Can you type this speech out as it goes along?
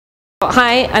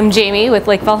Hi, I'm Jamie with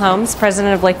Lakeville Homes,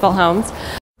 president of Lakeville Homes.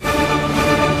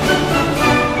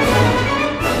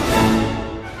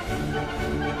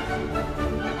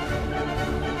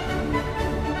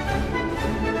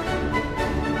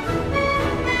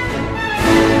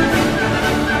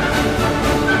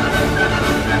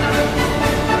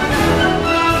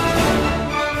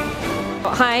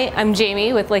 Hi, I'm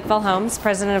Jamie with Lakeville Homes,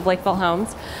 president of Lakeville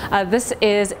Homes. This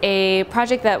is a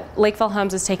project that Lakeville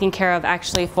Homes is taking care of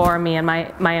actually for me and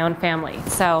my own family.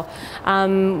 So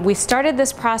we started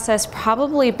this process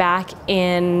probably back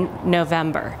in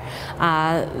November.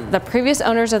 The previous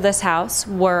owners of this house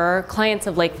were clients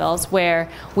of Lakeville's, where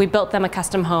we built them a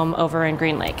custom home over in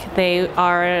Green Lake. They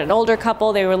are an older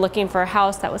couple. They were looking for a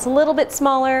house that was a little bit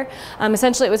smaller.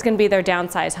 Essentially it was going to be their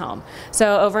downsize home.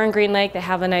 So over in Green Lake they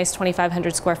have a nice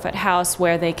 2,500 square foot house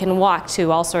where they can walk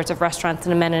to all sorts of restaurants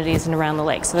and amenities and around the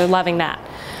lake. So they're loving that.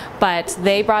 But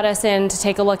they brought us in to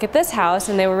take a look at this house,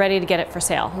 and they were ready to get it for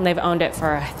sale. And they've owned it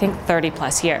for, I think, 30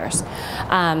 plus years.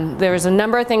 There was a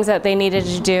number of things that they needed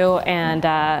to do, and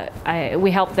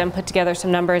we helped them put together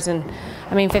some numbers, and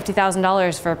I mean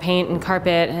 $50,000 for paint and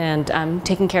carpet and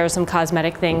taking care of some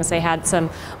cosmetic things. They had some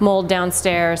mold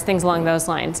downstairs, things along those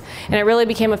lines. And it really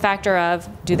became a factor of,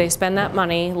 do they spend that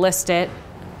money, list it,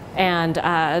 and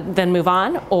then move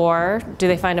on, or do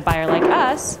they find a buyer like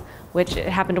us, which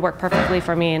happened to work perfectly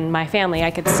for me and my family.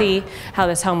 I could see how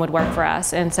this home would work for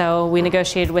us, and so we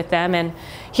negotiated with them, and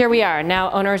here we are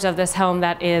now owners of this home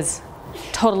that is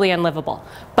totally unlivable.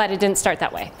 But it didn't start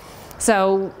that way.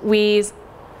 So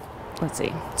let's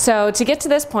see. So to get to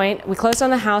this point, we closed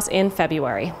on the house in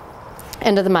February.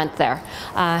 End of the month there.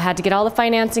 Had to get all the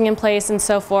financing in place and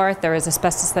so forth. There was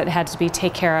asbestos that had to be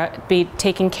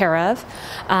taken care of.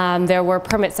 There were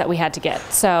permits that we had to get.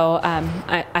 So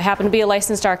I happen to be a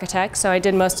licensed architect, so I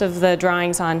did most of the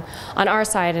drawings on our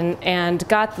side and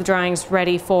got the drawings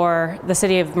ready for the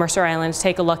city of Mercer Island to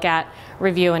take a look at,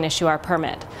 review, and issue our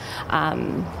permit.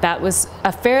 That was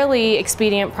a fairly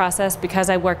expedient process because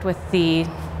I worked with the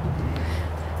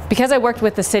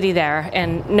city there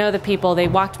and know the people. They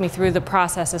walked me through the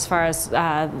process as far as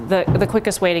the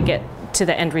quickest way to get to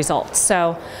the end result.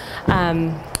 So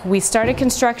we started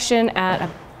construction at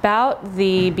about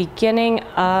the beginning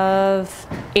of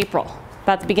April.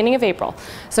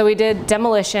 So we did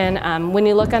demolition. When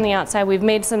you look on the outside, we've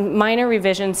made some minor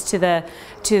revisions to the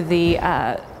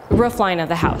roof line of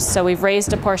the house. So we've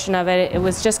raised a portion of it. It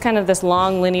was just kind of this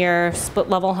long linear split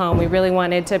level home. We really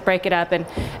wanted to break it up, and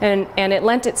it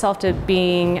lent itself to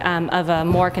being of a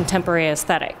more contemporary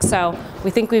aesthetic. So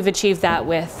we think we've achieved that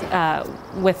with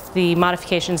the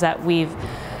modifications that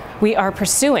we are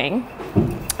pursuing.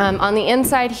 On the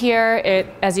inside here,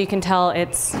 as you can tell,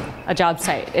 it's a job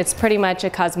site. It's pretty much a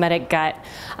cosmetic gut.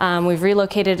 We've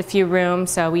relocated a few rooms,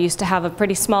 so we used to have a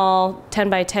pretty small 10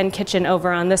 by 10 kitchen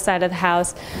over on this side of the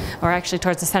house, or actually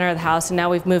towards the center of the house, and now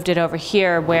we've moved it over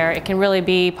here where it can really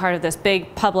be part of this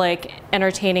big public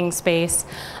entertaining space.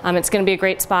 It's going to be a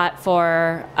great spot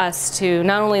for us to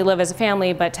not only live as a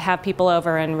family, but to have people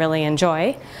over and really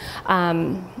enjoy.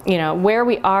 You know, where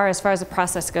we are as far as the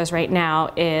process goes right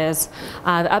now is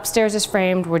the upstairs is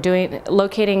framed. We're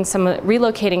relocating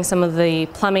some of the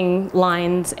plumbing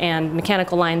lines and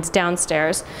mechanical lines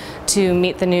downstairs to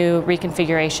meet the new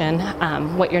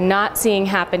reconfiguration. What you're not seeing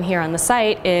happen here on the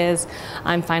site is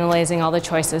I'm finalizing all the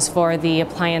choices for the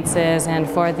appliances and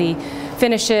for the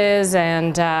finishes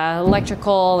and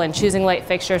electrical and choosing light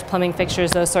fixtures, plumbing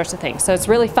fixtures, those sorts of things. So it's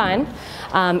really fun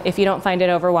if you don't find it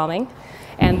overwhelming.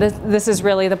 And this is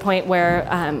really the point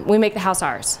where we make the house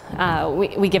ours.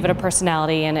 We give it a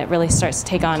personality, and it really starts to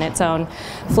take on its own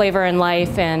flavor and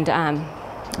life, and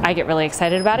I get really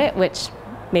excited about it, which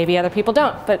maybe other people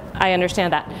don't, but I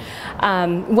understand that.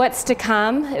 What's to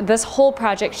come, this whole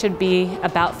project should be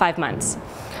about 5 months.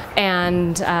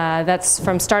 And that's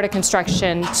from start of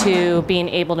construction to being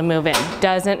able to move in.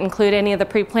 Doesn't include any of the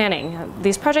pre-planning.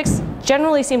 These projects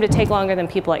generally seem to take longer than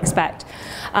people expect.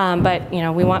 But you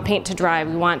know, we want paint to dry,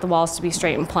 we want the walls to be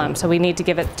straight and plumb, so we need to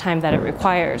give it the time that it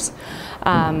requires.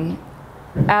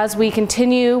 As we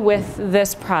continue with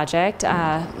this project,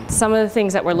 some of the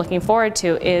things that we're looking forward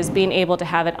to is being able to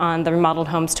have it on the Remodeled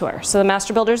Homes Tour. So the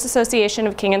Master Builders Association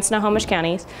of King and Snohomish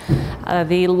counties,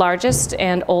 the largest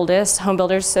and oldest home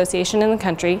builders association in the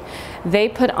country, they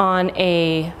put on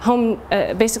a home,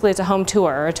 basically it's a home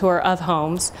tour, or a tour of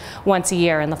homes, once a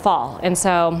year in the fall. And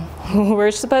so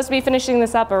we're supposed to be finishing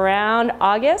this up around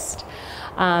August.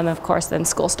 Of course, then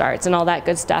school starts and all that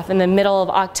good stuff. In the middle of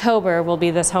October will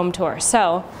be this home tour.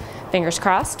 So, fingers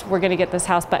crossed, we're going to get this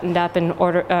house buttoned up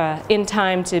in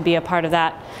time to be a part of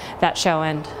that show.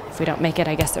 And if we don't make it,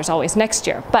 I guess there's always next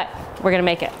year. But we're going to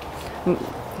make it.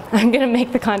 I'm going to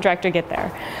make the contractor get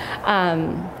there.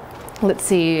 Let's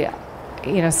see,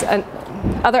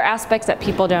 other aspects that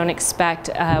people don't expect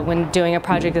when doing a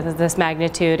project of this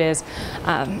magnitude is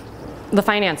the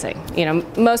financing.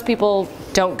 Most people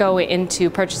don't go into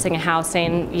purchasing a house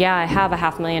saying, yeah, I have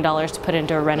 $500,000 to put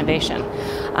into a renovation.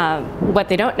 What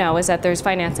they don't know is that there's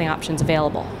financing options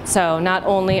available. So not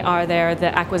only are there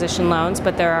the acquisition loans,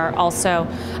 but there are also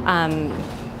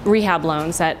rehab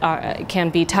loans that can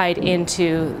be tied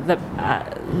into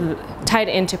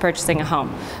purchasing a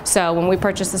home. So when we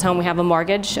purchased this home, we have a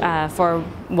mortgage for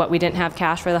what we didn't have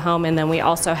cash for the home, and then we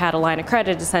also had a line of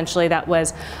credit essentially that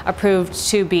was approved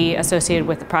to be associated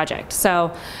with the project.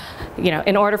 So,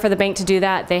 in order for the bank to do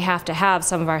that, they have to have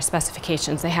some of our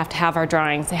specifications. They have to have our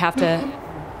drawings. They have to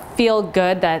feel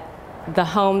good that the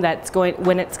home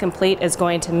when it's complete, is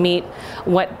going to meet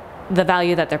the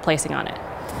value that they're placing on it.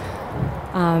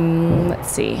 Let's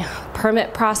see,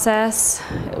 permit process.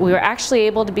 We were actually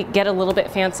able to get a little bit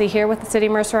fancy here with the City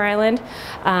of Mercer Island.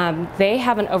 They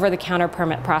have an over-the-counter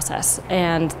permit process,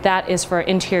 and that is for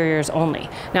interiors only.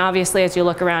 Now obviously as you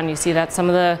look around, you see that some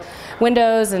of the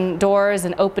windows and doors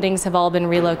and openings have all been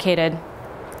relocated.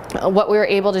 What we were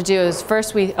able to do is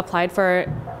first we applied for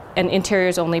an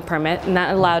interiors only permit, and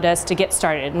that allowed us to get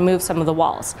started and move some of the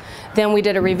walls. Then we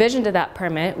did a revision to that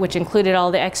permit, which included all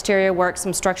the exterior work.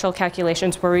 Some structural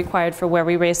calculations were required for where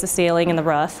we raised the ceiling and the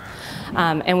roof,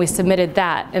 and we submitted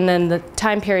that. And then the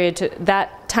time period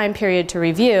to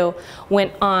review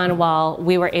went on while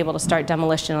we were able to start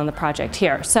demolition on the project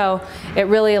here. So it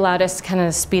really allowed us to kind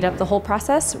of speed up the whole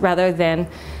process, rather than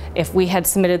if we had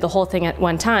submitted the whole thing at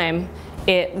one time,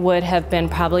 it would have been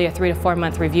probably a 3 to 4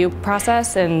 month review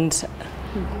process, and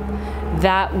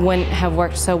that wouldn't have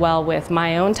worked so well with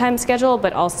my own time schedule,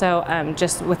 but also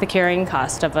just with the carrying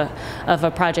cost of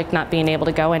a project not being able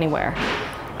to go anywhere.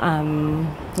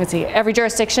 Let's see, every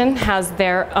jurisdiction has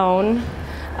their own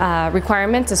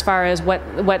requirements as far as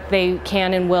what they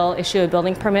can and will issue a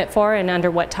building permit for and under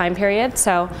what time period.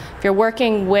 So if you're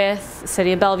working with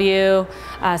City of Bellevue,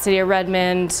 City of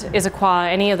Redmond,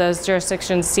 Issaquah, any of those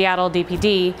jurisdictions, Seattle,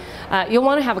 DPD, you'll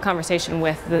want to have a conversation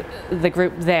with the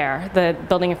group there, the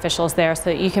building officials there, so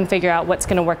that you can figure out what's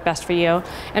going to work best for you.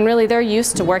 And really they're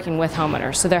used to working with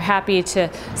homeowners, so they're happy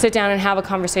to sit down and have a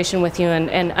conversation with you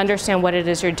and understand what it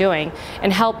is you're doing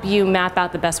and help you map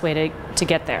out the best way to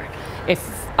get there.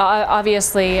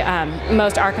 Obviously,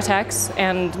 most architects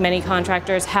and many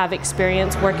contractors have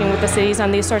experience working with the cities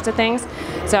on these sorts of things.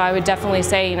 So I would definitely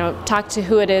say, talk to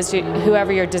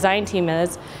whoever your design team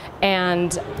is,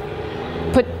 and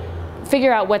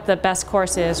figure out what the best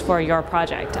course is for your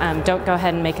project. Don't go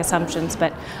ahead and make assumptions,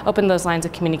 but open those lines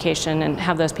of communication and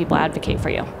have those people advocate for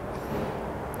you.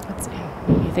 Let's see.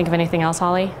 You think of anything else,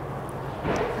 Holly?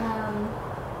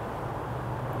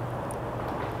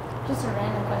 Just a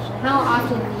random question. How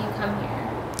often do you come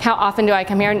here? How often do I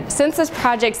come here? Since this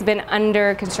project's been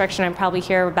under construction, I'm probably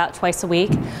here about twice a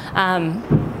week.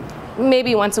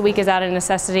 Maybe once a week is out of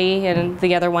necessity, and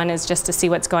the other one is just to see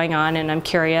what's going on, and I'm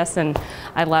curious, and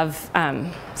I love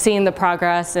seeing the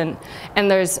progress. And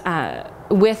there's,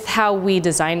 with how we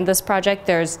designed this project,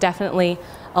 there's definitely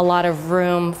a lot of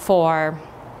room for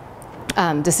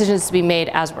decisions to be made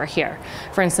as we're here.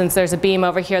 For instance, there's a beam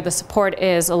over here. The support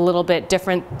is a little bit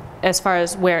different as far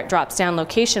as where it drops down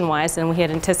location-wise than we had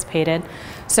anticipated.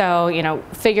 So,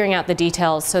 figuring out the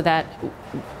details so that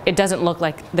it doesn't look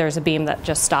like there's a beam that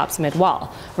just stops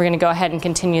mid-wall. We're going to go ahead and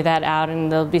continue that out,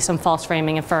 and there'll be some false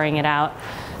framing and furring it out.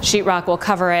 Sheetrock will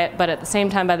cover it, but at the same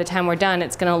time, by the time we're done,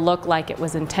 it's going to look like it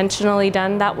was intentionally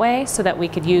done that way so that we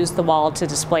could use the wall to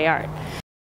display art.